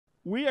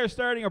We are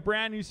starting a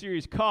brand new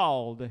series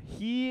called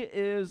He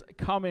is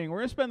Coming. We're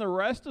going to spend the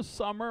rest of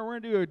summer.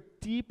 We're going to do a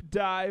deep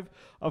dive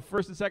of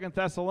 1st and 2nd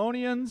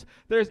Thessalonians.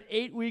 There's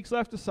 8 weeks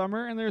left of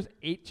summer, and there's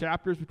 8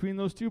 chapters between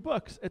those two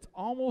books. It's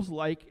almost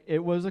like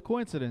it was a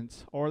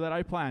coincidence or that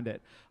I planned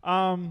it.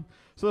 So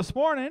this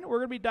morning, we're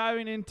going to be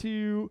diving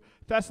into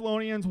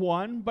Thessalonians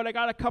 1, but I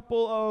got a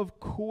couple of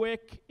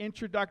quick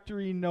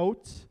introductory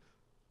notes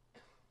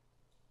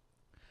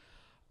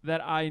that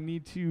I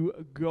need to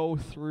go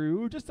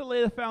through just to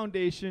lay the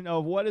foundation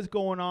of what is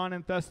going on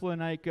in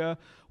Thessalonica,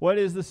 what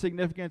is the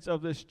significance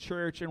of this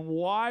church, and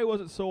why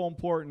was it so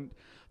important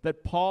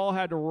that Paul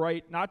had to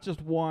write not just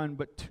one,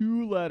 but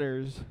 2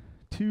 letters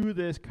to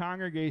this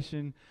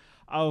congregation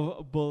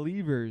of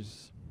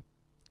believers.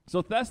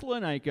 So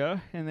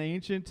Thessalonica in the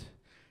ancient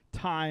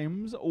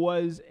times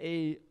was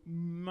a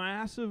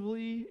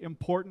massively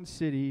important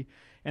city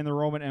in the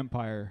Roman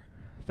Empire.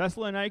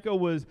 Thessalonica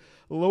was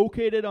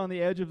located on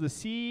the edge of the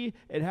sea.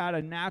 It had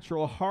a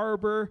natural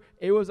harbor.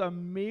 It was a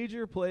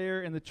major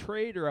player in the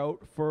trade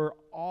route for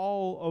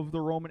all of the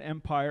Roman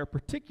Empire,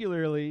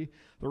 particularly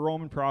the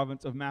Roman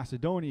province of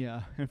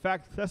Macedonia. In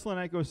fact,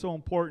 Thessalonica was so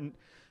important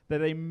that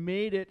they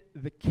made it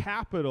the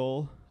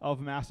capital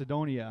of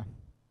Macedonia.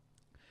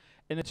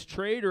 And its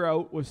trade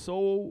route was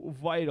so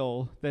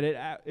vital that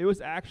it was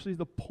actually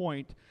the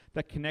point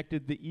that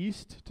connected the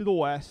east to the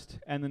west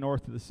and the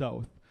north to the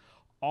south.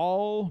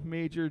 All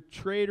major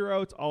trade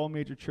routes, all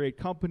major trade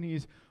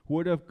companies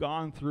would have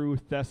gone through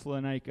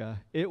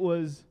Thessalonica. The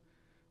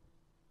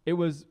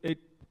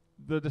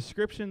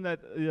description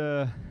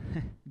that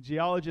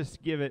geologists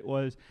give it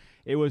was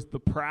the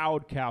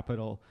proud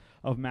capital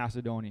of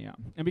Macedonia.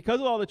 And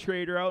because of all the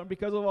trade route and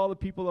because of all the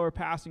people that were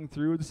passing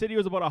through, the city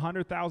was about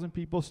 100,000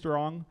 people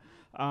strong.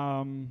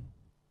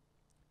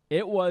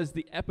 It was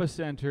the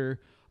epicenter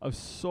of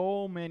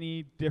so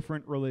many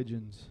different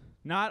religions.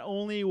 Not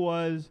only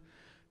was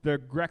the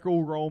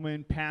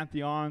Greco-Roman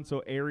pantheon,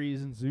 so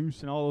Ares and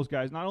Zeus and all those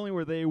guys, not only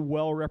were they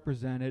well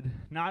represented,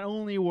 not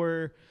only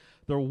were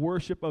the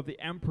worship of the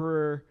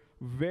emperor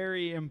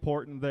very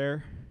important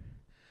there,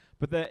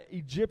 but the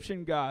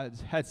Egyptian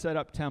gods had set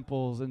up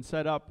temples and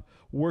set up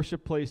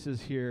worship places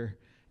here.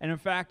 And in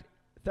fact,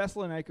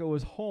 Thessalonica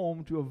was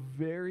home to a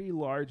very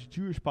large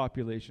Jewish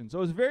population. So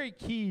it was very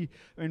key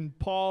in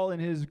Paul and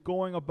his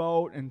going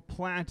about and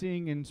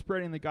planting and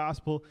spreading the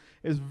gospel.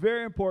 It was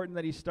very important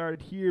that he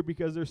started here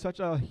because there's such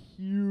a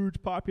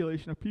huge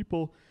population of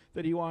people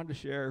that he wanted to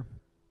share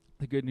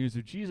the good news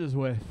of Jesus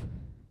with.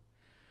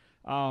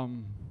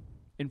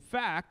 In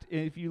fact,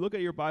 if you look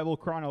at your Bible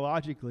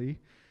chronologically,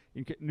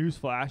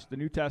 newsflash, the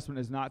New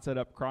Testament is not set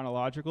up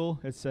chronological.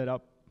 It's set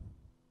up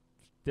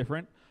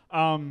different.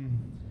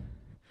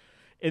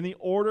 In the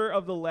order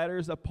of the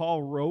letters that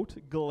Paul wrote,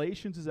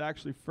 Galatians is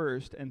actually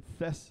first, and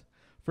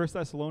First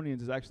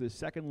Thessalonians is actually the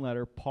second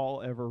letter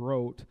Paul ever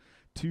wrote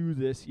to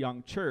this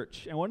young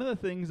church. And one of the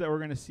things that we're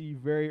going to see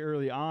very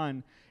early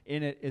on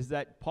in it is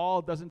that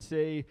Paul doesn't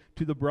say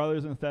to the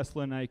brothers in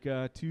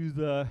Thessalonica, to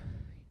the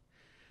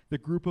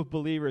group of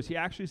believers. He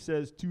actually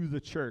says to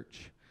the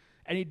church.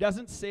 And he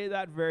doesn't say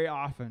that very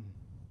often.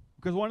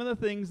 Because one of the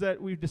things that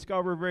we've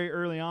discovered very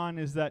early on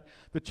is that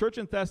the church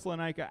in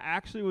Thessalonica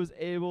actually was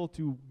able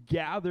to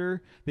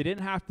gather. They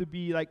didn't have to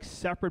be like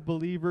separate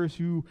believers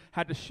who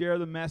had to share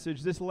the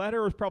message. This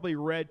letter was probably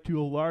read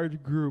to a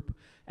large group,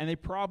 and they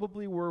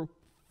probably were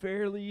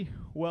fairly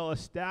well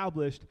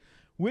established,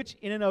 which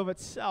in and of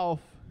itself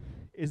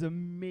is a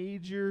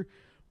major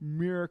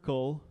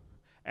miracle,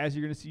 as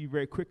you're going to see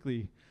very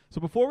quickly.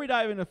 So before we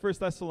dive into 1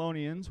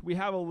 Thessalonians, we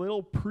have a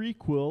little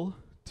prequel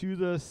to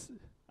this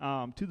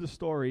to the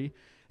story.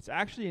 It's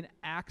actually in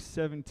Acts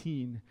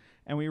 17,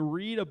 and we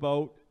read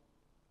about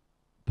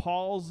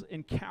Paul's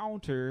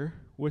encounter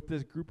with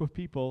this group of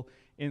people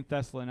in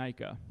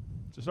Thessalonica.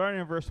 So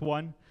starting in verse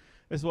 1,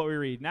 this is what we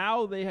read.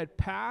 Now they had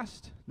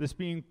passed, this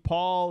being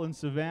Paul and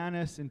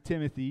Silvanus and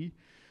Timothy,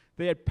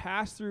 they had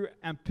passed through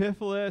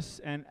Amphipolis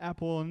and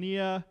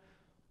Apollonia.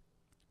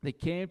 They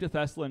came to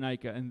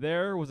Thessalonica, and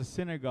there was a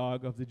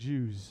synagogue of the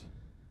Jews.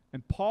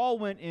 And Paul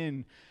went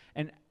in,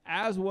 and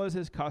as was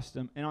his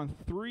custom, and on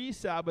 3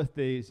 Sabbath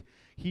days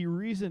he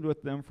reasoned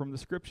with them from the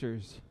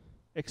Scriptures,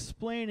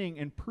 explaining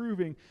and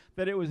proving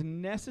that it was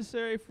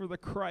necessary for the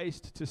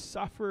Christ to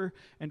suffer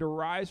and to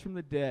rise from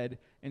the dead,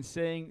 and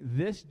saying,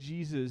 "This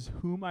Jesus,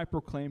 whom I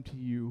proclaim to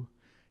you,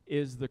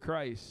 is the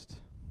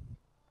Christ."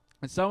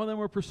 And some of them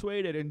were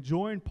persuaded and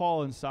joined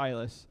Paul and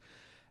Silas,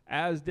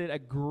 as did a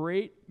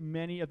great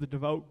many of the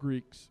devout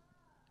Greeks,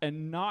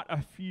 and not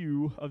a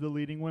few of the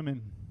leading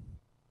women.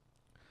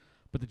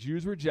 But the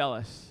Jews were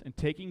jealous, and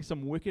taking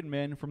some wicked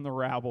men from the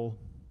rabble,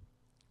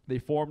 they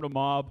formed a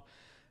mob,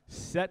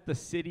 set the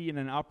city in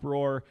an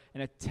uproar,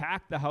 and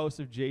attacked the house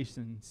of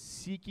Jason,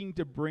 seeking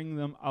to bring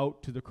them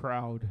out to the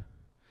crowd.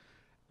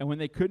 And when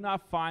they could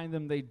not find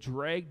them, they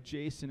dragged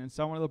Jason and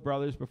some of the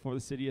brothers before the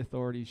city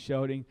authorities,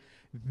 shouting,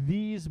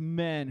 "These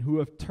men who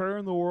have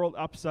turned the world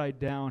upside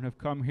down have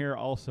come here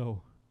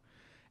also."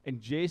 And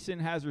Jason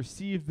has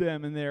received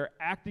them, and they're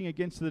acting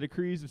against the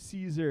decrees of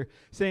Caesar,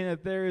 saying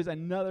that there is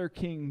another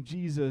king,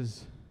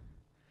 Jesus.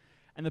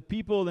 And the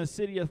people and the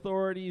city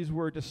authorities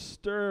were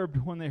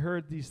disturbed when they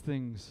heard these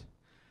things.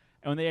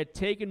 And when they had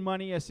taken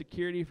money as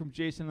security from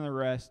Jason and the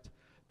rest,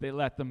 they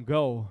let them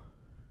go.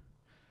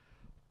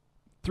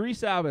 3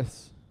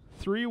 Sabbaths,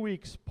 3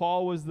 weeks,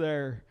 Paul was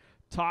there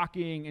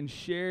talking and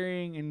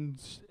sharing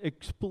and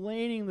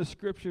explaining the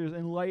scriptures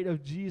in light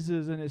of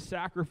Jesus and his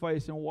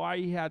sacrifice and why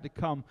he had to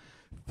come.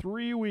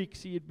 3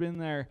 weeks he had been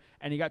there,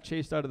 and he got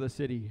chased out of the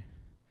city.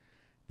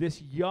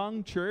 This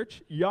young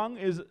church, young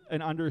is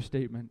an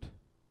understatement.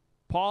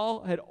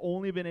 Paul had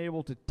only been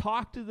able to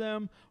talk to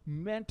them,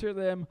 mentor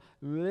them,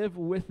 live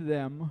with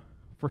them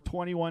for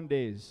 21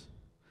 days.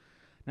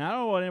 Now, I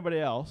don't know about anybody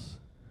else.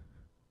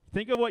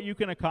 Think of what you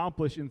can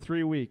accomplish in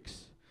 3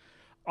 weeks.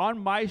 On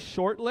my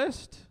short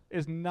list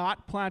is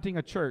not planting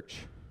a church.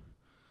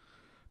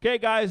 Okay,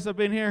 guys, I've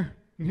been here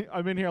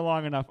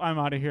long enough. I'm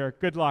out of here.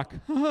 Good luck.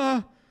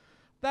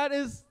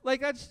 That's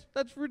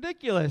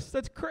ridiculous.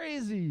 That's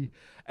crazy.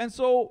 And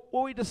so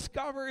what we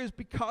discover is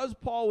because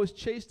Paul was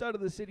chased out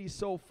of the city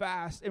so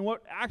fast, and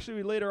what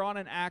actually later on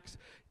in Acts,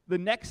 the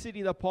next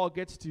city that Paul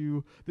gets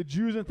to, the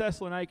Jews in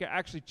Thessalonica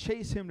actually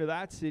chase him to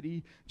that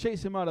city,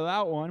 chase him out of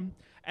that one.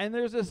 And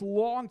there's this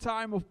long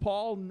time of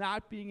Paul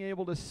not being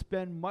able to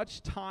spend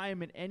much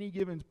time in any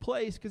given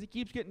place because he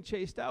keeps getting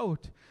chased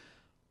out.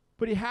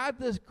 But he had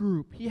this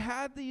group. He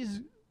had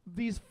these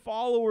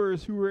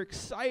followers who were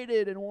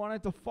excited and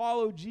wanted to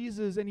follow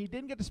Jesus, and he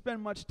didn't get to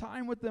spend much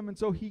time with them, and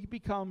so he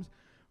becomes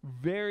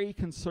very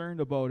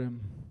concerned about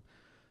him.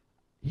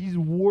 He's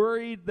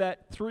worried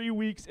that 3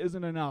 weeks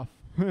isn't enough.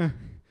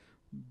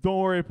 Don't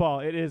worry, Paul,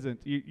 it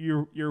isn't.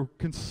 Your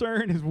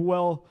concern is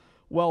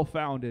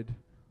well-founded.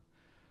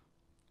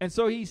 And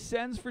so he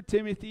sends for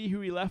Timothy, who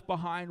he left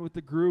behind with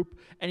the group,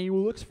 and he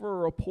looks for a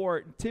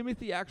report. And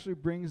Timothy actually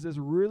brings this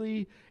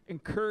really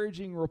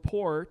encouraging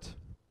report,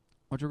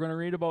 which we're going to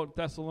read about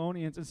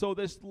Thessalonians. And so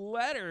this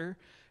letter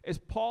is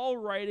Paul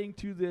writing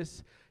to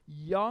this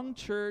young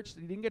church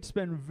that he didn't get to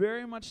spend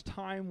very much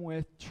time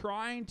with,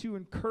 trying to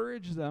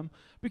encourage them,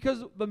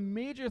 because the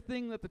major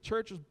thing that the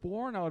church was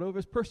born out of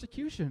is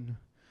persecution.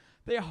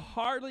 They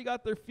hardly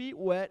got their feet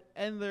wet,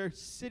 and their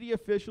city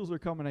officials are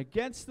coming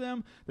against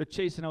them. They're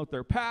chasing out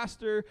their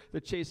pastor. They're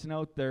chasing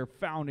out their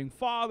founding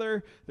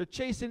father. They're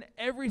chasing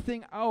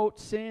everything out,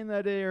 saying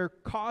that they're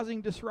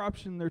causing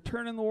disruption. They're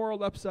turning the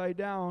world upside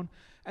down.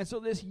 And so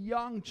this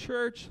young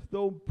church,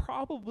 though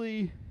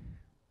probably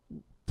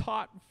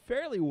taught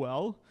fairly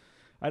well,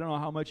 I don't know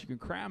how much you can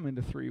cram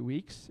into 3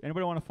 weeks.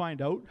 Anybody want to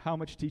find out how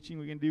much teaching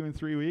we can do in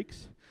 3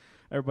 weeks?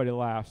 Everybody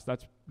laughs.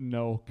 That's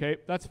no. Okay,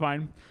 that's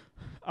fine.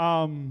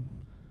 I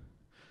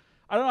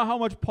don't know how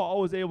much Paul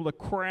was able to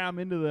cram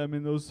into them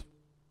in those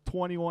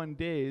 21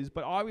 days,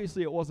 but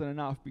obviously it wasn't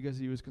enough because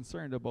he was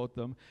concerned about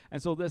them.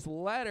 And so this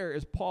letter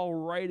is Paul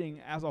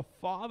writing as a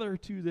father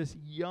to this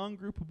young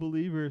group of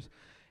believers,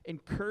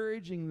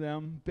 encouraging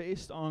them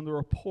based on the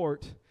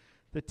report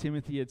that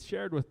Timothy had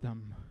shared with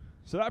them.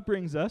 So that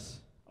brings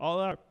us, all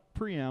that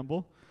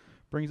preamble,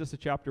 brings us to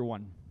chapter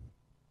 1,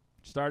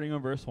 starting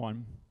in verse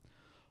 1.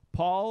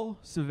 Paul,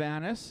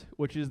 Silvanus,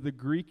 which is the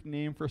Greek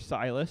name for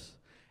Silas,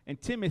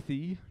 and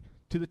Timothy,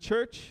 to the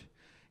church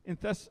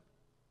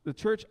the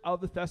church of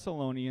the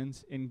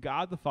Thessalonians, in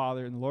God the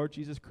Father and the Lord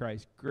Jesus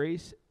Christ,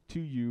 grace to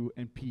you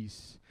and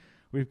peace.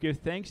 We give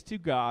thanks to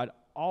God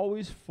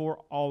always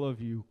for all of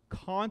you,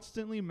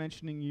 constantly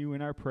mentioning you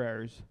in our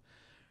prayers,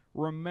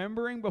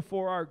 remembering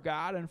before our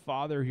God and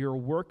Father your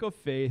work of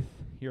faith,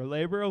 your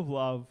labor of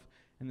love,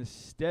 and the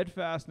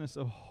steadfastness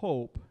of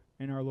hope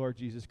in our Lord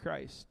Jesus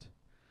Christ.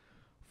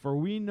 For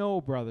we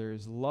know,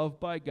 brothers, loved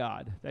by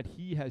God, that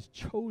he has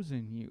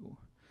chosen you,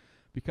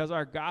 because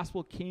our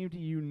gospel came to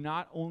you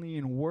not only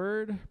in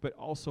word, but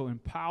also in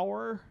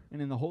power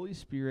and in the Holy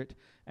Spirit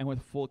and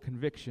with full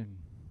conviction.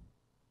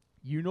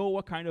 You know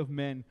what kind of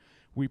men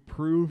we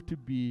proved to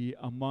be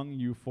among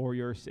you for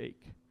your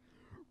sake.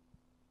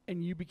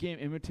 And you became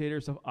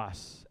imitators of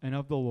us and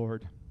of the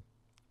Lord,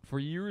 for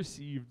you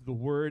received the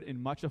word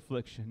in much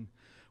affliction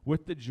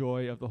with the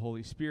joy of the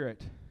Holy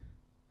Spirit,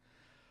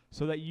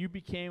 so that you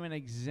became an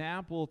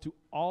example to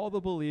all the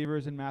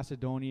believers in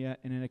Macedonia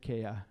and in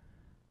Achaia.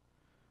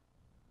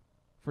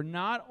 For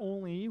not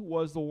only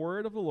was the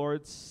word of the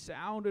Lord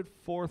sounded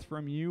forth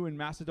from you in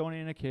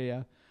Macedonia and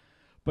Achaia,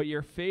 but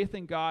your faith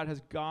in God has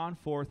gone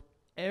forth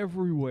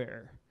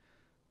everywhere,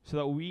 so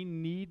that we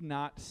need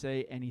not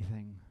say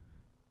anything.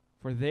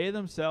 For they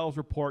themselves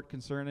report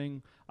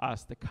concerning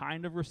us the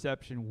kind of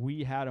reception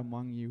we had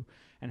among you,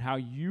 and how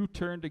you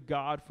turned to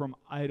God from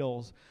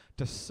idols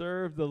to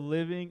serve the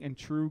living and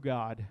true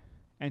God,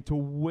 and to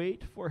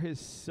wait for his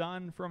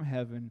Son from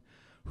heaven,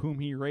 whom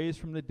he raised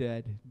from the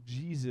dead,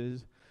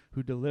 Jesus,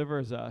 who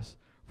delivers us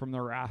from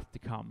the wrath to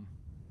come.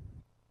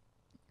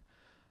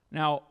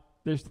 Now,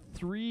 there's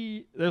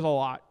a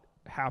lot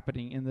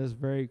happening in this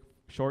very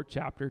short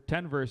chapter,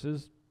 10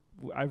 verses.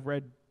 I've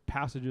read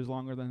passages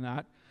longer than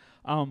that.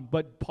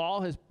 But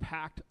Paul has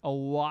packed a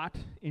lot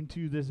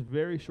into this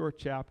very short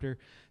chapter.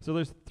 So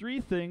there's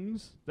 3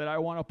 things that I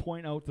want to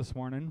point out this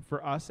morning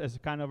for us as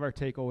kind of our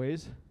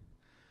takeaways.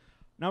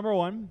 Number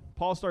 1,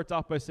 Paul starts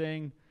off by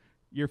saying,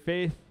 your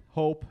faith,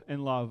 hope,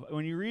 and love.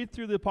 When you read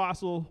through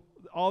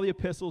all the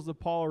epistles that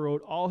Paul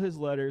wrote, all his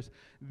letters,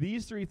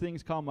 these 3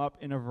 things come up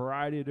in a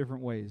variety of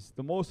different ways.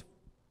 The most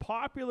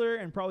popular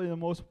and probably the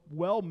most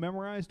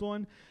well-memorized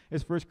one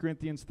is 1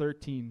 Corinthians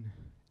 13.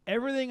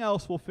 Everything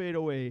else will fade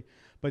away,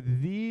 but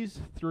these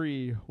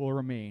 3 will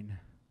remain.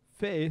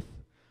 Faith,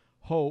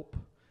 hope,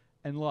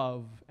 and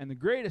love. And the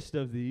greatest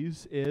of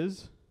these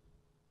is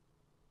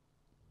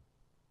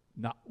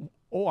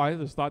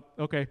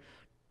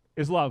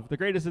is love. The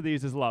greatest of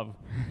these is love.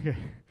 Okay.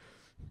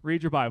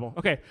 Read your Bible.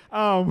 Okay.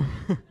 Thought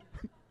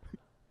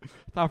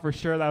for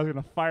sure that was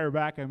going to fire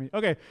back at me.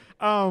 Okay.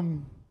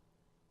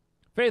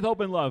 Faith, hope,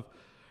 and love.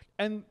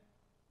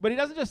 But he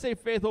doesn't just say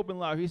faith, hope, and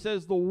love. He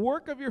says the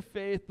work of your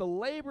faith, the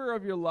labor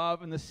of your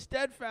love, and the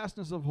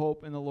steadfastness of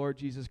hope in the Lord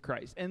Jesus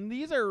Christ. And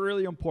these are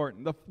really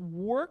important. The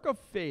work of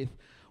faith.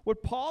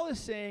 What Paul is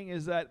saying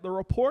is that the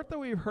report that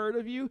we've heard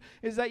of you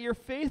is that your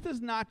faith is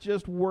not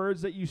just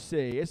words that you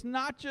say. It's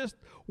not just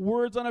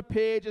words on a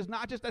page. It's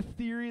not just a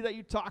theory that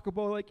you talk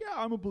about like, yeah,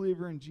 I'm a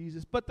believer in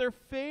Jesus. But their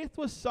faith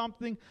was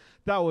something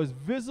that was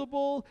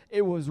visible.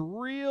 It was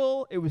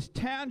real. It was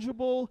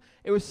tangible.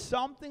 It was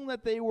something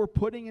that they were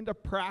putting into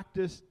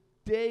practice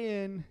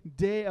day in,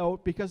 day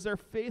out, because their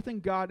faith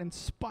in God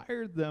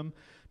inspired them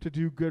to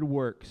do good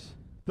works.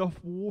 The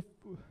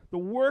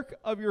work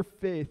of your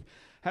faith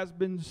has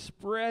been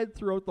spread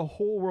throughout the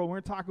whole world. We're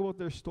going to talk about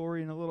their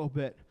story in a little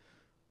bit.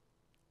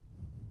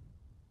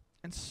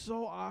 And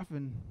so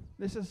often,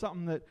 this is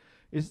something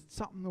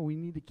that we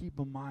need to keep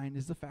in mind,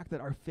 is the fact that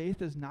our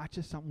faith is not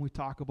just something we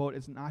talk about.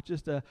 It's not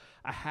just a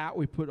hat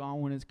we put on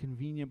when it's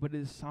convenient, but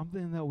it is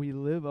something that we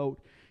live out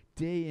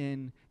day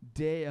in,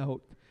 day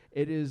out.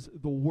 It is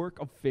the work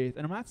of faith.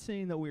 And I'm not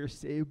saying that we are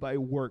saved by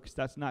works.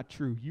 That's not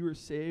true. You are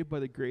saved by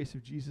the grace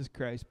of Jesus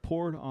Christ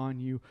poured on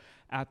you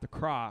at the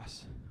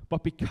cross.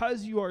 But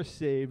because you are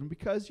saved and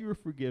because you are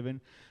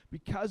forgiven,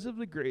 because of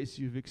the grace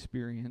you've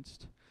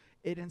experienced,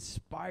 it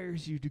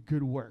inspires you to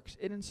good works.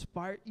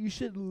 You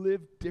should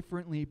live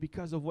differently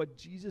because of what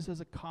Jesus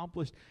has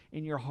accomplished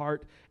in your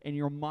heart and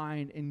your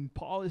mind. And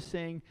Paul is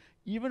saying,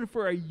 even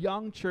for a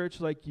young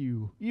church like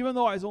you, even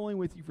though I was only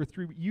with you for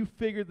 3, you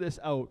figured this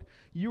out.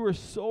 You were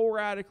so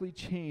radically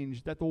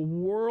changed that the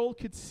world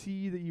could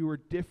see that you were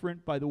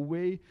different by the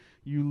way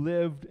you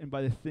lived and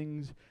by the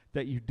things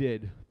that you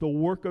did. The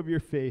work of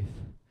your faith.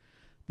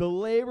 The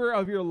labor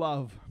of your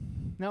love.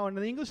 Now, in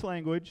the English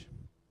language,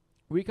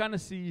 we kind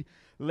of see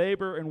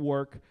labor and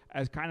work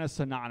as kind of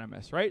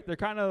synonymous, right? They're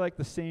kind of like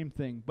the same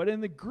thing. But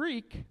in the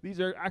Greek, these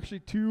are actually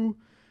 2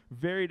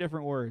 very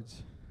different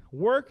words.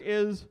 Work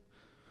is,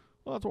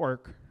 well, it's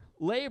work.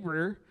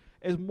 Labor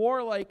is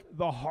more like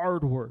the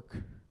hard work.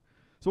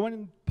 So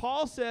when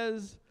Paul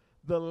says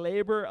the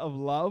labor of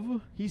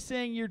love, he's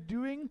saying you're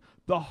doing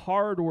the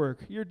hard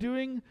work. You're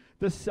doing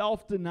the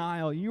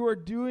self-denial. You are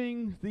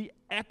doing the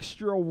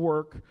extra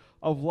work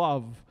of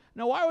love.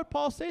 Now, why would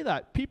Paul say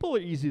that? People are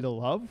easy to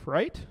love,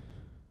 right?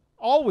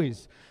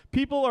 Always.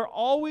 People are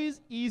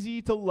always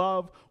easy to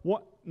love.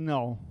 What?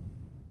 No.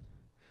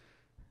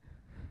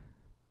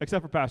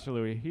 Except for Pastor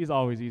Louis. He's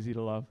always easy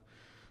to love.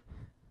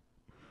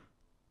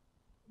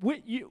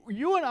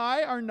 You and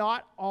I are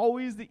not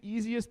always the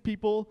easiest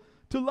people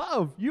to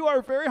love. You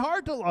are very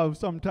hard to love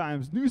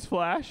sometimes.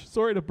 Newsflash.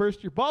 Sorry to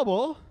burst your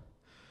bubble.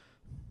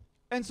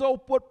 And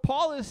so what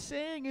Paul is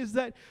saying is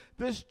that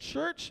this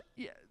church,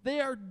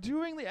 they are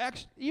doing the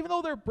action, even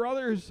though their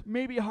brothers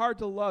may be hard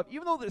to love,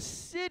 even though the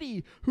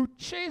city who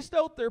chased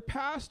out their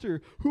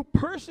pastor, who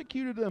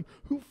persecuted them,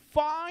 who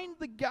fined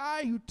the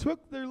guy who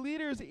took their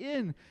leaders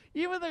in,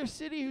 even their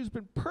city who's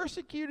been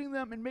persecuting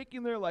them and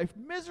making their life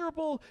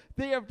miserable,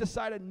 they have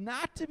decided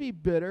not to be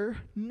bitter,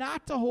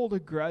 not to hold a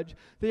grudge.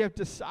 They have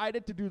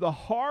decided to do the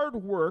hard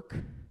work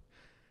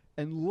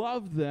and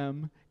love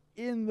them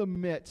in the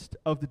midst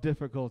of the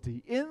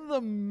difficulty, in the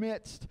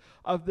midst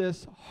of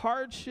this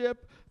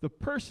hardship, the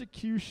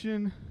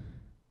persecution,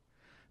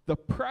 the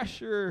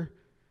pressure.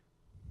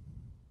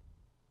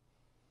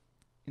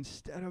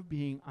 Instead of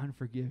being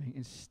unforgiving,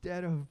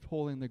 instead of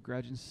holding the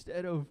grudge,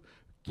 instead of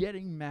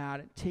getting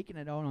mad and taking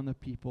it out on the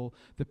people,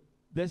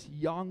 this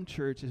young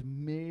church has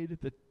made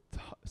the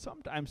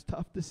sometimes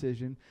tough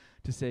decision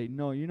to say,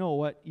 no, you know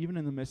what? Even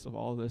in the midst of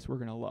all of this, we're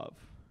going to love.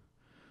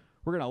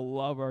 We're going to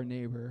love our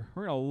neighbor.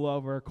 We're going to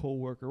love our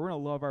coworker. We're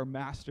going to love our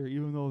master,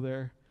 even though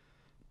they're...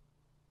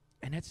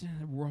 And it's a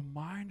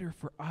reminder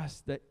for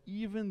us that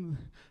even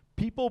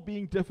people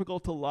being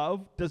difficult to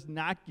love does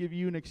not give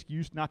you an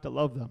excuse not to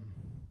love them.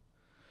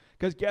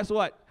 Because guess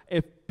what?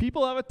 If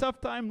people have a tough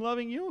time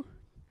loving you,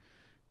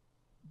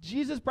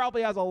 Jesus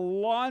probably has a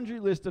laundry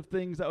list of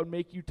things that would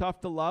make you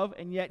tough to love,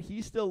 and yet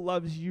he still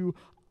loves you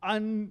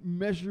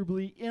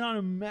unmeasurably,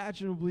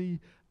 unimaginably,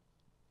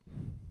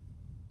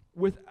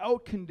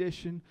 without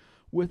condition,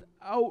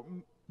 without...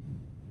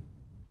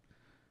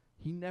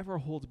 He never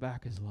holds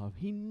back his love.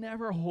 He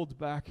never holds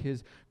back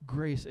his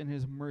grace and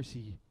his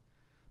mercy.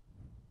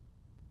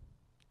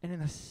 And in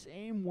the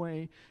same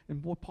way,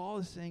 and what Paul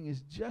is saying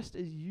is, just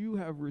as you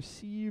have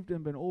received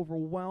and been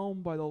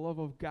overwhelmed by the love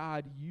of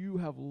God, you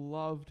have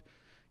loved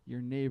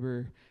your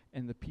neighbor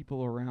and the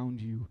people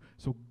around you.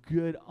 So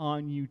good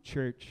on you,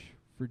 church,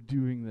 for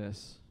doing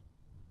this.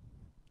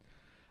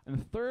 And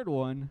the third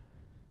one,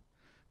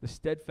 the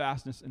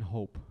steadfastness and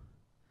hope.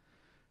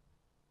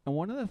 And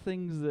one of the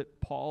things that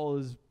Paul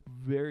is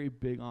very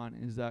big on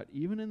is that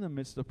even in the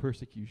midst of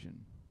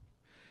persecution,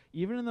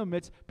 even in the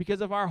midst,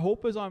 because if our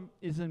hope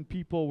is in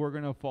people, we're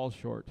going to fall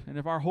short. And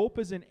if our hope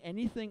is in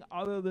anything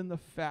other than the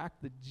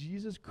fact that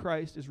Jesus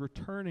Christ is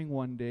returning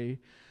one day,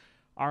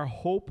 our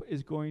hope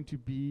is going to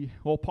be,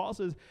 well, Paul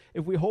says,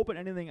 if we hope in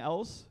anything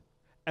else,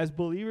 as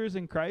believers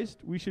in Christ,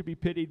 we should be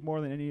pitied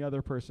more than any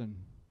other person.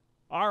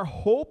 Our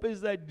hope is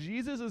that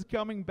Jesus is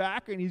coming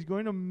back and he's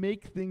going to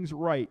make things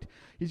right.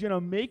 He's going to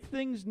make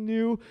things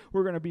new.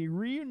 We're going to be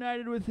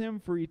reunited with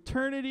him for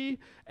eternity,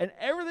 and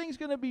everything's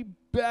going to be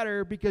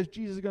better because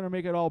Jesus is going to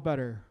make it all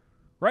better.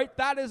 Right?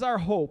 That is our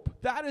hope.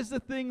 That is the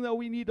thing that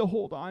we need to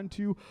hold on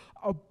to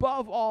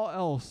above all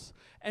else.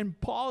 And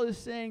Paul is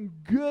saying,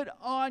 good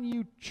on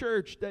you,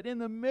 church, that in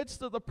the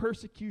midst of the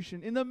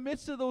persecution, in the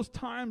midst of those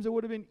times, it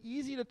would have been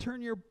easy to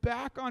turn your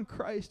back on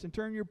Christ and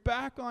turn your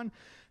back on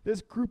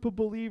this group of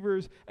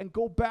believers and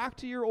go back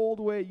to your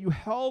old way. You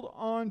held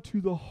on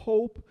to the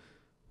hope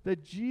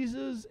that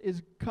Jesus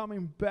is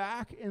coming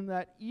back, and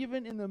that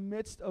even in the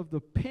midst of the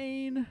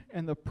pain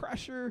and the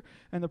pressure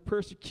and the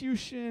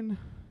persecution,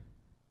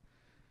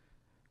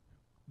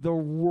 the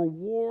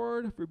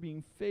reward for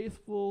being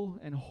faithful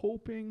and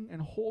hoping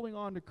and holding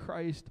on to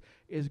Christ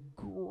is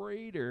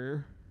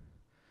greater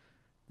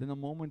than the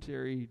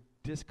momentary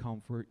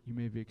discomfort you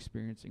may be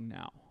experiencing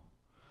now.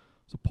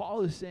 So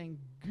Paul is saying,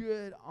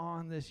 good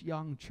on this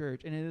young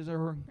church, and it is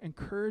an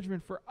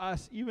encouragement for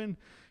us, even,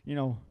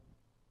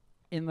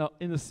 in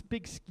the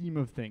big scheme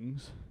of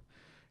things.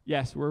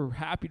 Yes, we're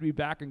happy to be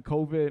back in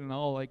COVID and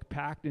all like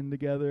packed in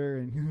together,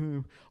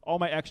 and all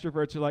my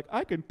extroverts are like,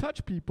 I can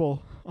touch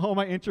people. All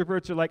my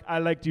introverts are like, I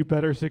liked you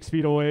better 6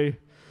 feet away.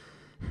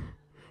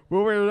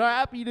 Well, we're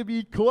happy to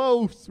be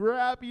close. We're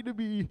happy to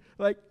be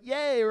like,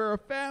 yay, we're a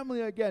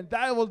family again.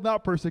 That was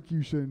not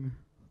persecution.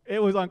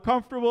 It was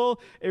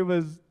uncomfortable.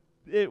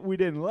 We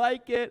didn't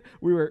like it.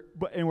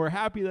 And we're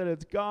happy that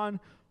it's gone.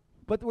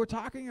 But we're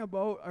talking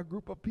about a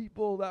group of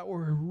people that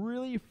were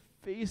really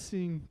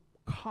facing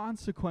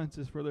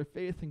consequences for their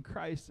faith in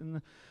Christ.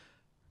 And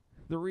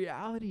the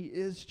reality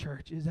is,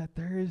 church, is that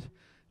there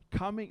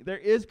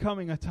is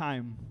coming a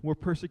time where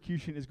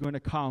persecution is going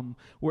to come,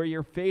 where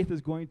your faith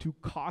is going to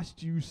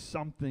cost you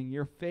something.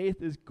 Your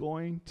faith is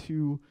going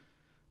to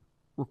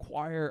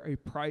require a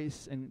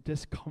price and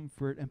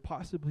discomfort and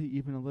possibly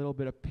even a little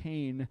bit of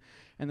pain.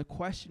 And the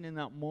question in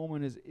that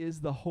moment is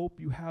the hope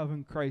you have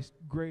in Christ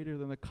greater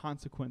than the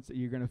consequence that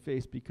you're going to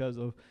face because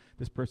of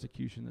this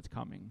persecution that's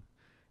coming?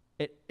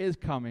 It is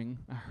coming.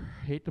 I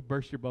hate to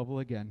burst your bubble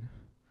again.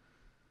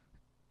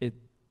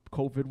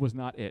 COVID was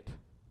not it.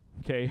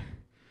 Okay?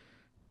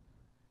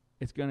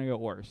 It's going to get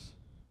worse.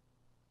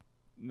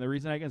 And the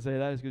reason I can say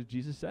that is because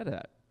Jesus said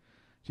that.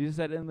 Jesus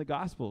said in the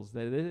Gospels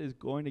that it is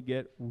going to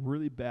get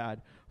really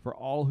bad for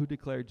all who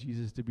declare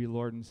Jesus to be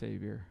Lord and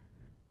Savior.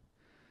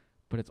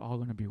 But it's all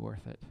going to be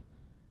worth it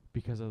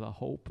because of the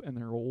hope and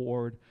the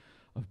reward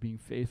of being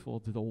faithful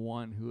to the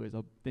one who is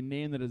the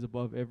name that is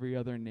above every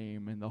other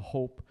name, and the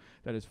hope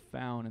that is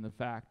found in the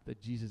fact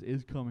that Jesus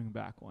is coming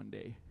back one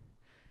day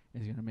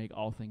and is going to make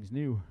all things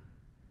new.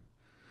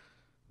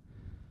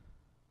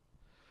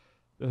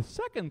 The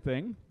second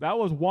thing, that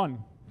was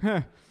one.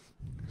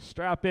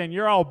 Strap in.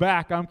 You're all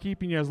back. I'm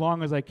keeping you as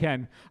long as I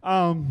can.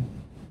 No,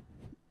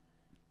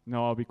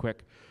 I'll be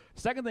quick.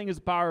 Second thing is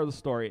the power of the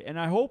story. And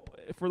I hope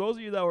for those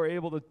of you that were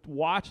able to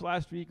watch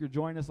last week or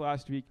join us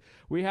last week,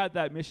 we had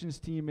that missions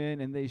team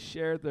in and they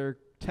shared their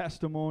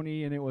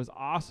testimony, and it was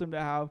awesome to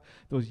have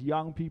those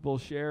young people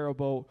share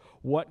about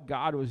what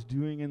God was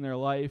doing in their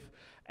life,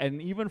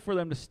 and even for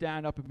them to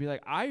stand up and be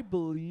like, I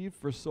believed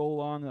for so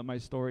long that my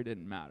story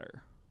didn't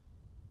matter.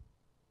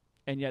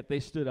 And yet they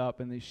stood up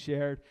and they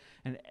shared,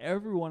 and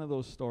every one of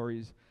those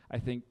stories, I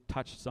think,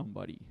 touched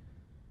somebody.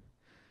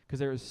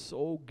 Because it was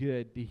so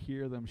good to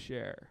hear them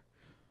share.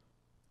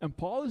 And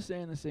Paul is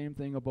saying the same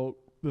thing about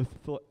the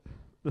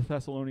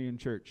Thessalonian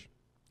church.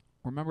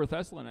 Remember,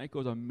 Thessalonica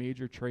was a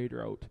major trade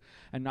route.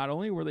 And not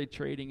only were they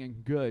trading in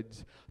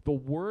goods, the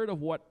word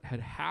of what had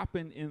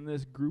happened in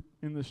this group,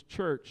 in this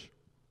church,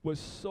 was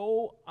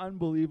so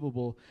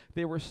unbelievable.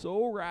 They were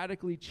so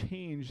radically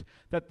changed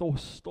that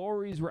those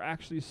stories were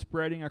actually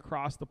spreading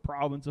across the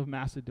province of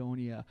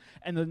Macedonia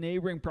and the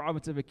neighboring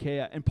province of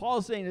Achaia. And Paul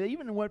is saying they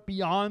even went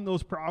beyond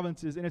those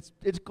provinces, and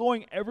it's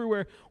going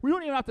everywhere. We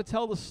don't even have to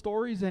tell the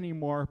stories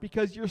anymore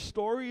because your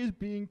story is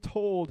being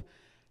told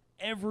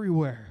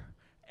everywhere.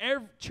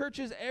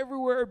 Churches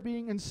everywhere are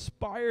being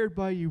inspired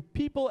by you.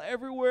 People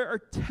everywhere are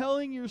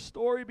telling your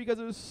story because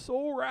it was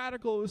so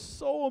radical, it was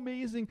so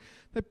amazing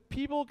that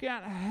people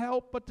can't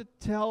help but to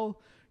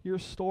tell your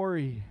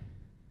story.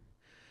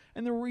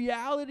 And the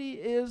reality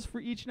is, for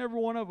each and every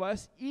one of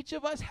us, each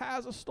of us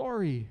has a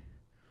story.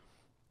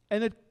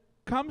 And it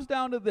comes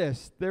down to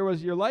this. There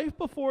was your life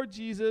before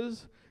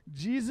Jesus.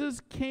 Jesus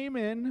came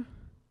in,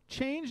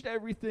 changed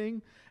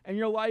everything, and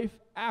your life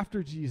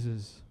after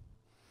Jesus.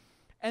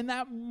 And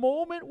that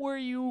moment where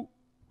you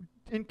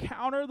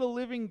encounter the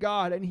living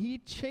God and he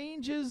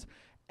changes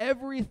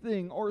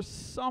everything or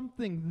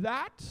something,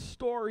 that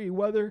story,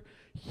 whether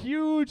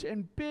huge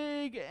and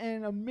big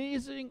and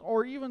amazing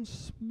or even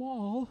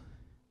small,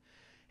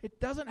 it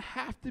doesn't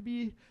have to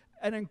be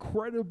an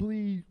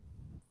incredibly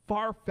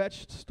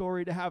far-fetched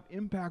story to have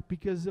impact,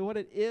 because what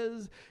it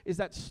is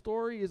that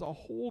story is a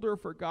holder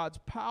for God's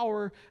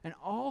power, and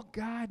all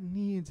God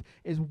needs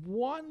is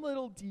one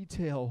little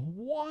detail,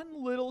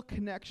 one little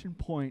connection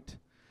point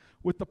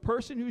with the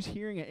person who's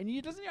hearing it. And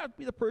it doesn't have to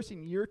be the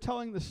person you're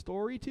telling the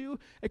story to.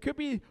 It could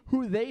be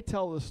who they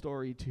tell the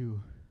story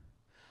to.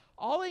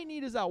 All they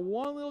need is that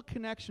one little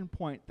connection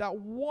point, that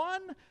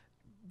one,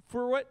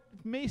 for what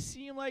may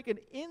seem like an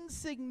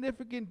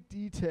insignificant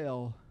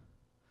detail,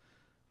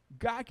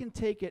 God can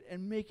take it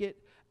and make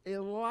it a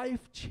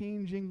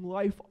life-changing,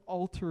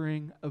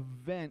 life-altering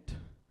event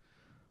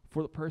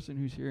for the person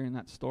who's hearing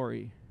that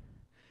story.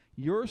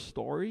 Your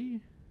story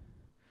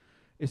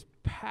is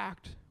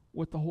packed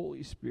with the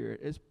Holy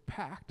Spirit, is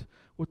packed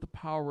with the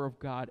power of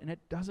God, and it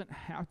doesn't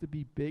have to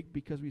be big,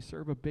 because we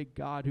serve a big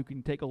God who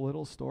can take a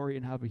little story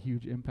and have a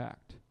huge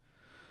impact.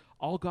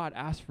 All God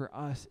asks for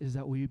us is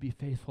that we be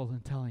faithful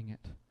in telling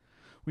it.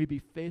 We be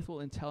faithful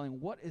in telling,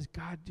 what is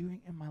God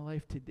doing in my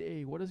life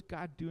today? What is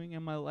God doing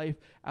in my life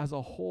as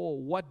a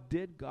whole? What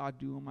did God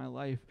do in my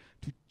life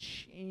to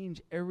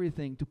change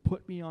everything, to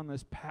put me on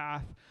this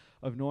path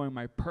of knowing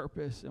my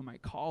purpose and my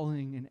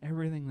calling and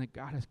everything that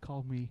God has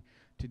called me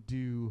to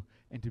do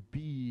and to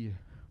be?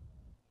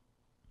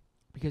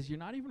 Because you're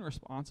not even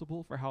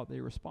responsible for how they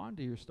respond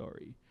to your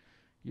story.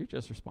 You're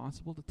just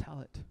responsible to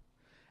tell it.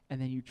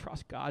 And then you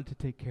trust God to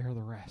take care of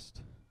the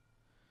rest.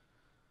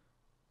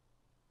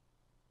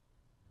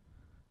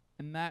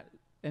 And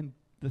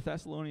the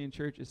Thessalonian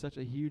church is such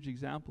a huge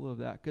example of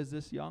that, because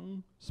this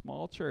young,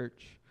 small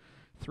church,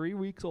 3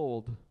 weeks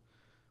old,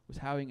 was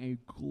having a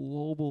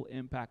global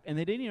impact. And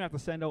they didn't even have to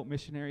send out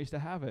missionaries to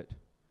have it.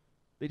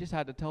 They just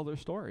had to tell their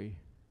story.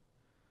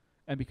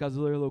 And because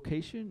of their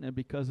location and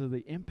because of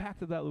the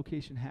impact that that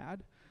location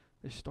had,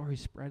 their story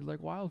spread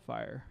like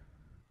wildfire.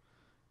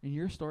 And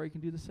your story can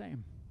do the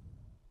same.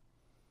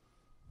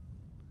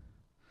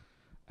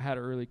 I had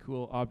a really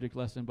cool object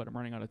lesson, but I'm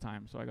running out of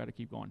time, so I got to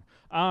keep going.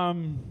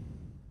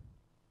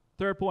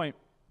 Third point,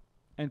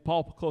 and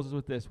Paul closes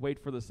with this: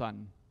 wait for the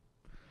Son.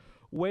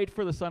 Wait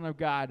for the Son of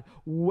God.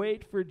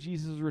 Wait for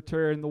Jesus'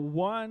 return, the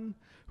one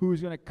who is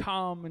going to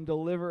come and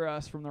deliver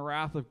us from the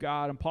wrath of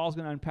God. And Paul's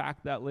going to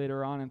unpack that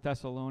later on in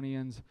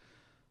Thessalonians.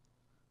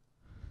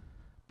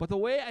 But the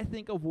way I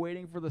think of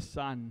waiting for the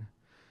Son,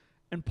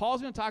 and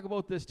Paul's going to talk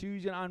about this too,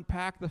 he's going to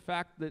unpack the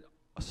fact that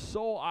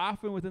so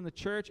often within the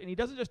church, and he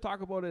doesn't just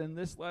talk about it in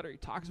this letter, he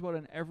talks about it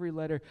in every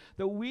letter,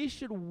 that we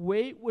should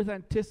wait with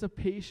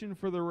anticipation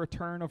for the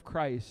return of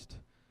Christ.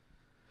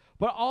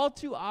 But all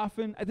too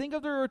often, I think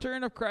of the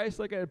return of Christ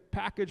like a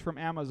package from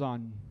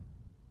Amazon.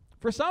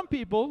 For some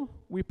people,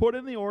 we put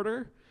in the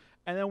order,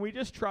 and then we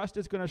just trust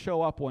it's going to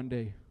show up one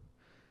day.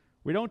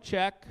 We don't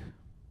check.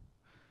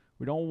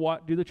 We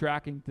don't do the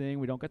tracking thing.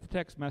 We don't get the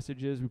text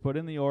messages. We put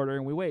in the order,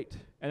 and we wait.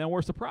 And then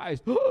we're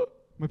surprised.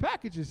 My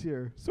package is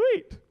here.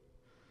 Sweet.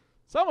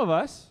 Some of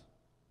us,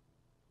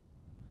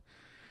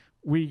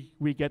 we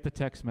get the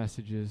text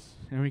messages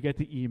and we get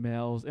the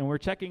emails, and we're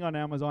checking on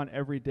Amazon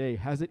every day.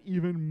 Has it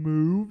even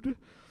moved?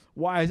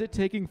 Why is it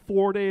taking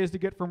 4 days to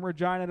get from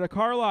Regina to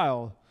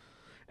Carlisle?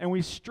 And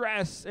we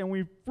stress and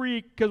we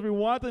freak because we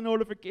want the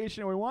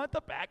notification and we want the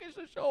package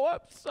to show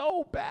up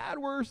so bad.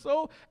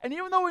 And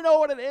even though we know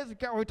what it is, we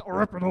can't wait to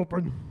rip it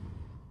open.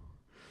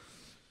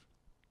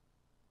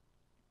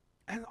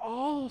 And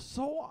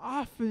so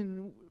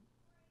often,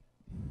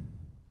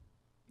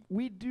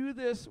 we do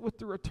this with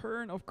the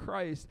return of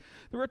Christ.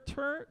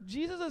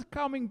 Jesus is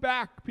coming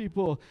back,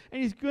 people,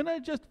 and he's going to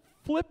just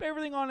flip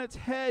everything on its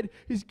head.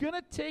 He's going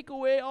to take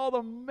away all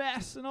the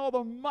mess and all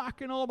the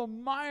muck and all the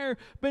mire.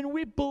 But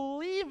we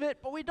believe it,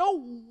 but we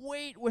don't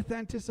wait with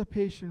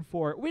anticipation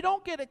for it. We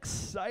don't get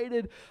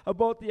excited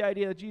about the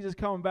idea that Jesus is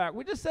coming back.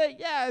 We just say,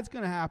 yeah, it's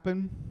going to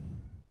happen.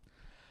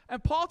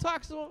 And Paul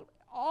talks about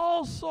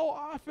all so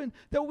often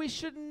that we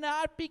should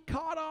not be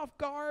caught off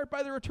guard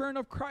by the return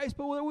of Christ,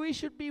 but that we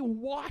should be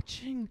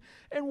watching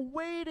and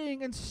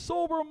waiting and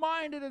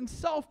sober-minded and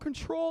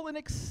self-controlled and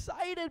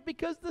excited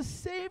because the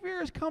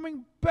Savior is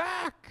coming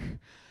back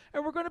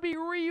and we're going to be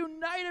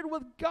reunited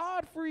with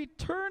God for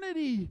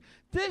eternity.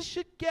 This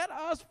should get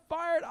us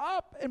fired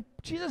up. And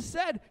Jesus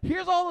said,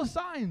 here's all the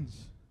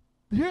signs.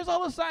 Here's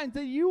all the signs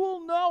that you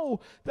will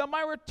know that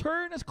my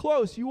return is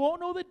close. You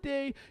won't know the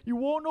day, you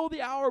won't know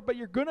the hour, but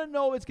you're going to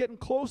know it's getting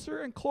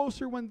closer and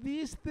closer when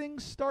these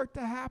things start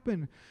to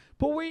happen.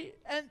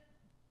 And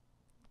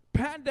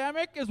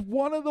pandemic is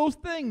one of those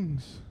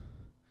things.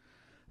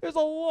 There's a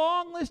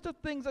long list of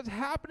things that's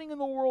happening in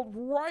the world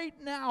right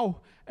now,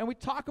 and we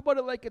talk about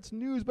it like it's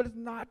news, but it's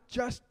not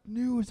just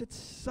news. It's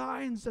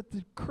signs that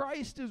the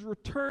Christ is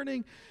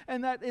returning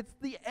and that it's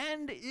the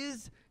end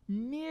is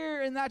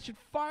near, and that should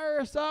fire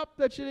us up,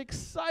 that should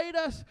excite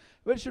us,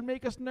 but it should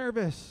make us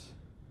nervous.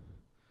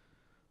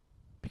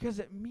 Because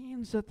it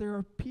means that there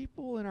are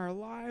people in our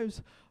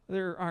lives,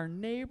 there are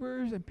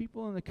neighbors and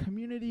people in the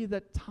community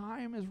that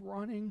time is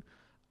running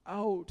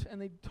out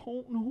and they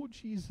don't know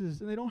Jesus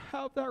and they don't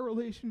have that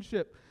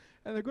relationship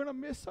and they're going to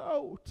miss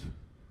out.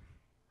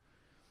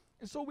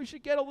 And so we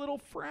should get a little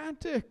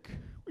frantic.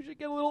 We should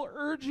get a little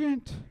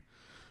urgent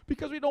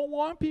because we don't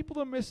want people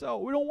to miss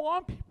out. We don't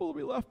want people to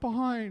be left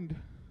behind.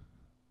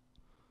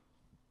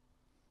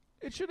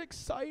 It should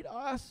excite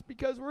us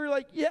because we're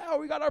like, yeah,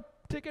 we got our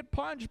ticket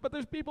punched, but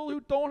there's people who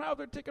don't have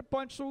their ticket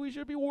punched, so we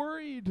should be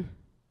worried.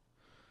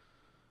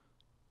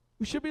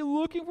 We should be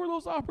looking for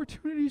those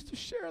opportunities to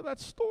share that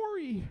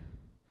story.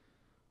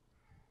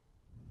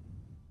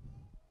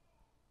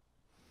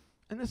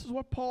 And this is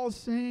what Paul is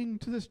saying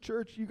to this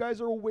church. You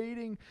guys are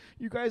waiting,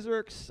 you guys are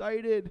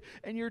excited,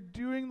 and you're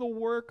doing the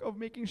work of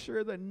making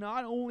sure that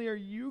not only are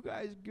you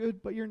guys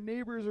good, but your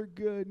neighbors are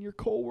good, and your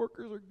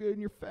co-workers are good, and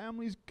your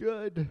family's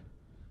good.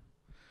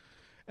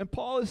 And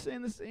Paul is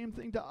saying the same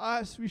thing to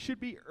us. We should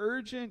be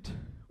urgent.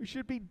 We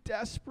should be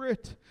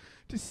desperate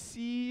to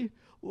see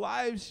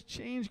lives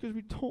change because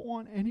we don't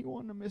want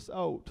anyone to miss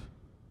out.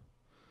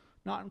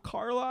 Not in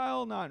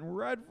Carlisle, not in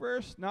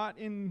Redverse, not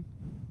in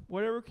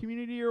whatever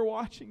community you're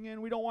watching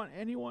in. We don't want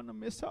anyone to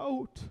miss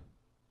out.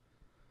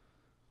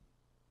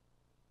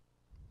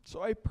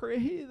 So I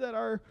pray that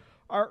our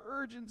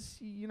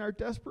urgency and our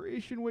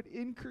desperation would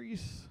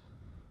increase,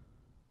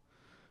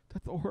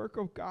 that the work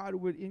of God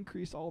would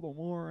increase all the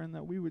more, and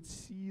that we would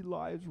see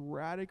lives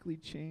radically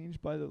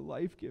changed by the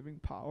life-giving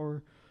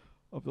power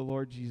of the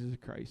Lord Jesus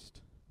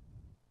Christ.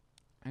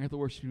 I got the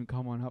worship team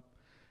come on up.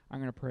 I'm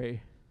going to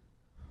pray.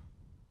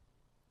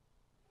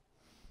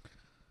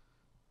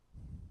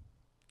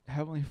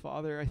 Heavenly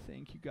Father, I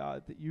thank you,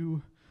 God, that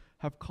you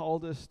have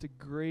called us to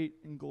great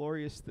and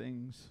glorious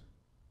things.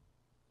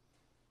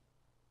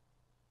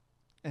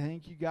 I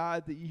thank you,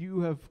 God, that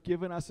you have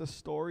given us a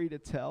story to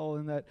tell,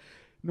 and that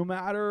no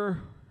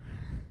matter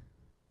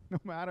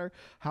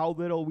how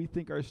little we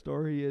think our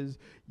story is,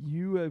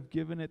 you have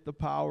given it the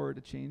power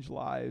to change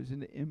lives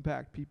and to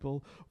impact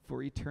people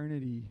for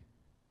eternity.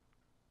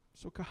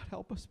 So God,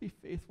 help us be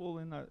faithful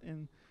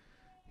in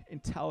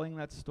telling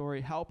that story.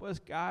 Help us,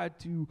 God,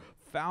 to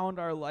found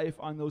our life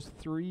on those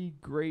three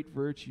great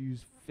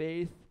virtues: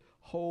 faith,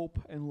 hope,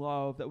 and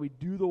love. That we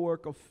do the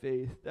work of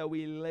faith, that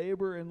we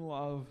labor in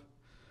love,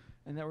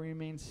 and that we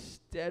remain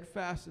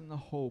steadfast in the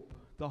hope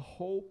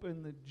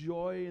and the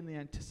joy and the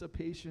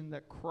anticipation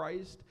that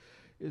Christ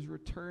is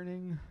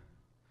returning.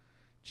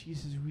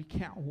 Jesus, we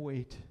can't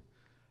wait.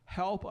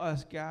 Help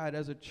us, God,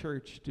 as a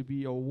church to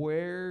be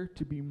aware,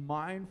 to be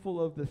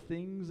mindful of the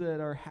things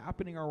that are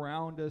happening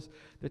around us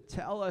that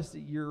tell us that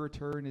your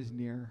return is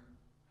near.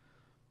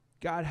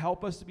 God,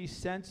 help us to be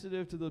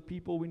sensitive to the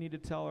people we need to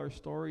tell our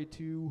story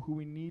to, who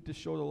we need to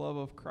show the love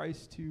of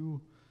Christ to.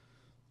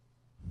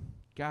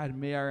 God,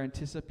 may our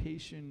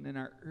anticipation and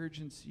our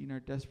urgency and our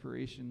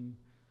desperation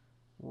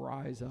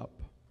rise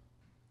up,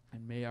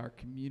 and may our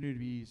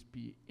communities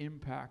be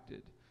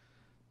impacted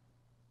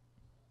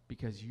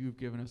because you've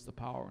given us the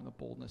power and the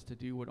boldness to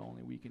do what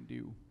only we can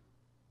do.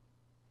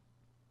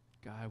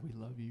 God, we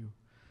love you.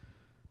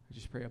 I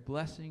just pray a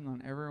blessing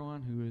on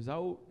everyone who is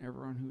out,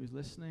 everyone who is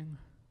listening.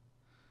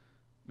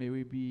 May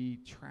we be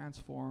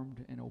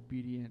transformed and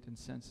obedient and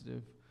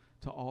sensitive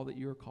to all that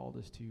you are called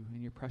us to.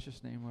 In your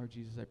precious name, Lord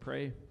Jesus, I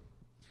pray.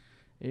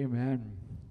 Amen.